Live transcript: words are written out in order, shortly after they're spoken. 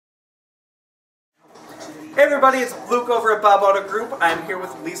Hey everybody, it's Luke over at Bob Auto Group. I'm here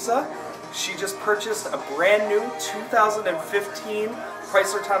with Lisa. She just purchased a brand new 2015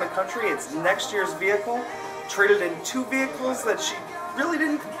 Chrysler Town & Country. It's next year's vehicle. Traded in two vehicles that she really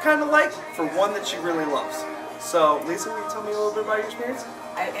didn't kind of like for one that she really loves. So Lisa, will you tell me a little bit about your experience?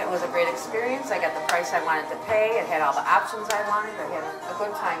 It was a great experience. I got the price I wanted to pay. It had all the options I wanted. I had a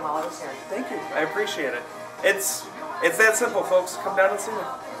good time while I was here. Thank you. I appreciate it. It's that simple, folks. Come down and see me.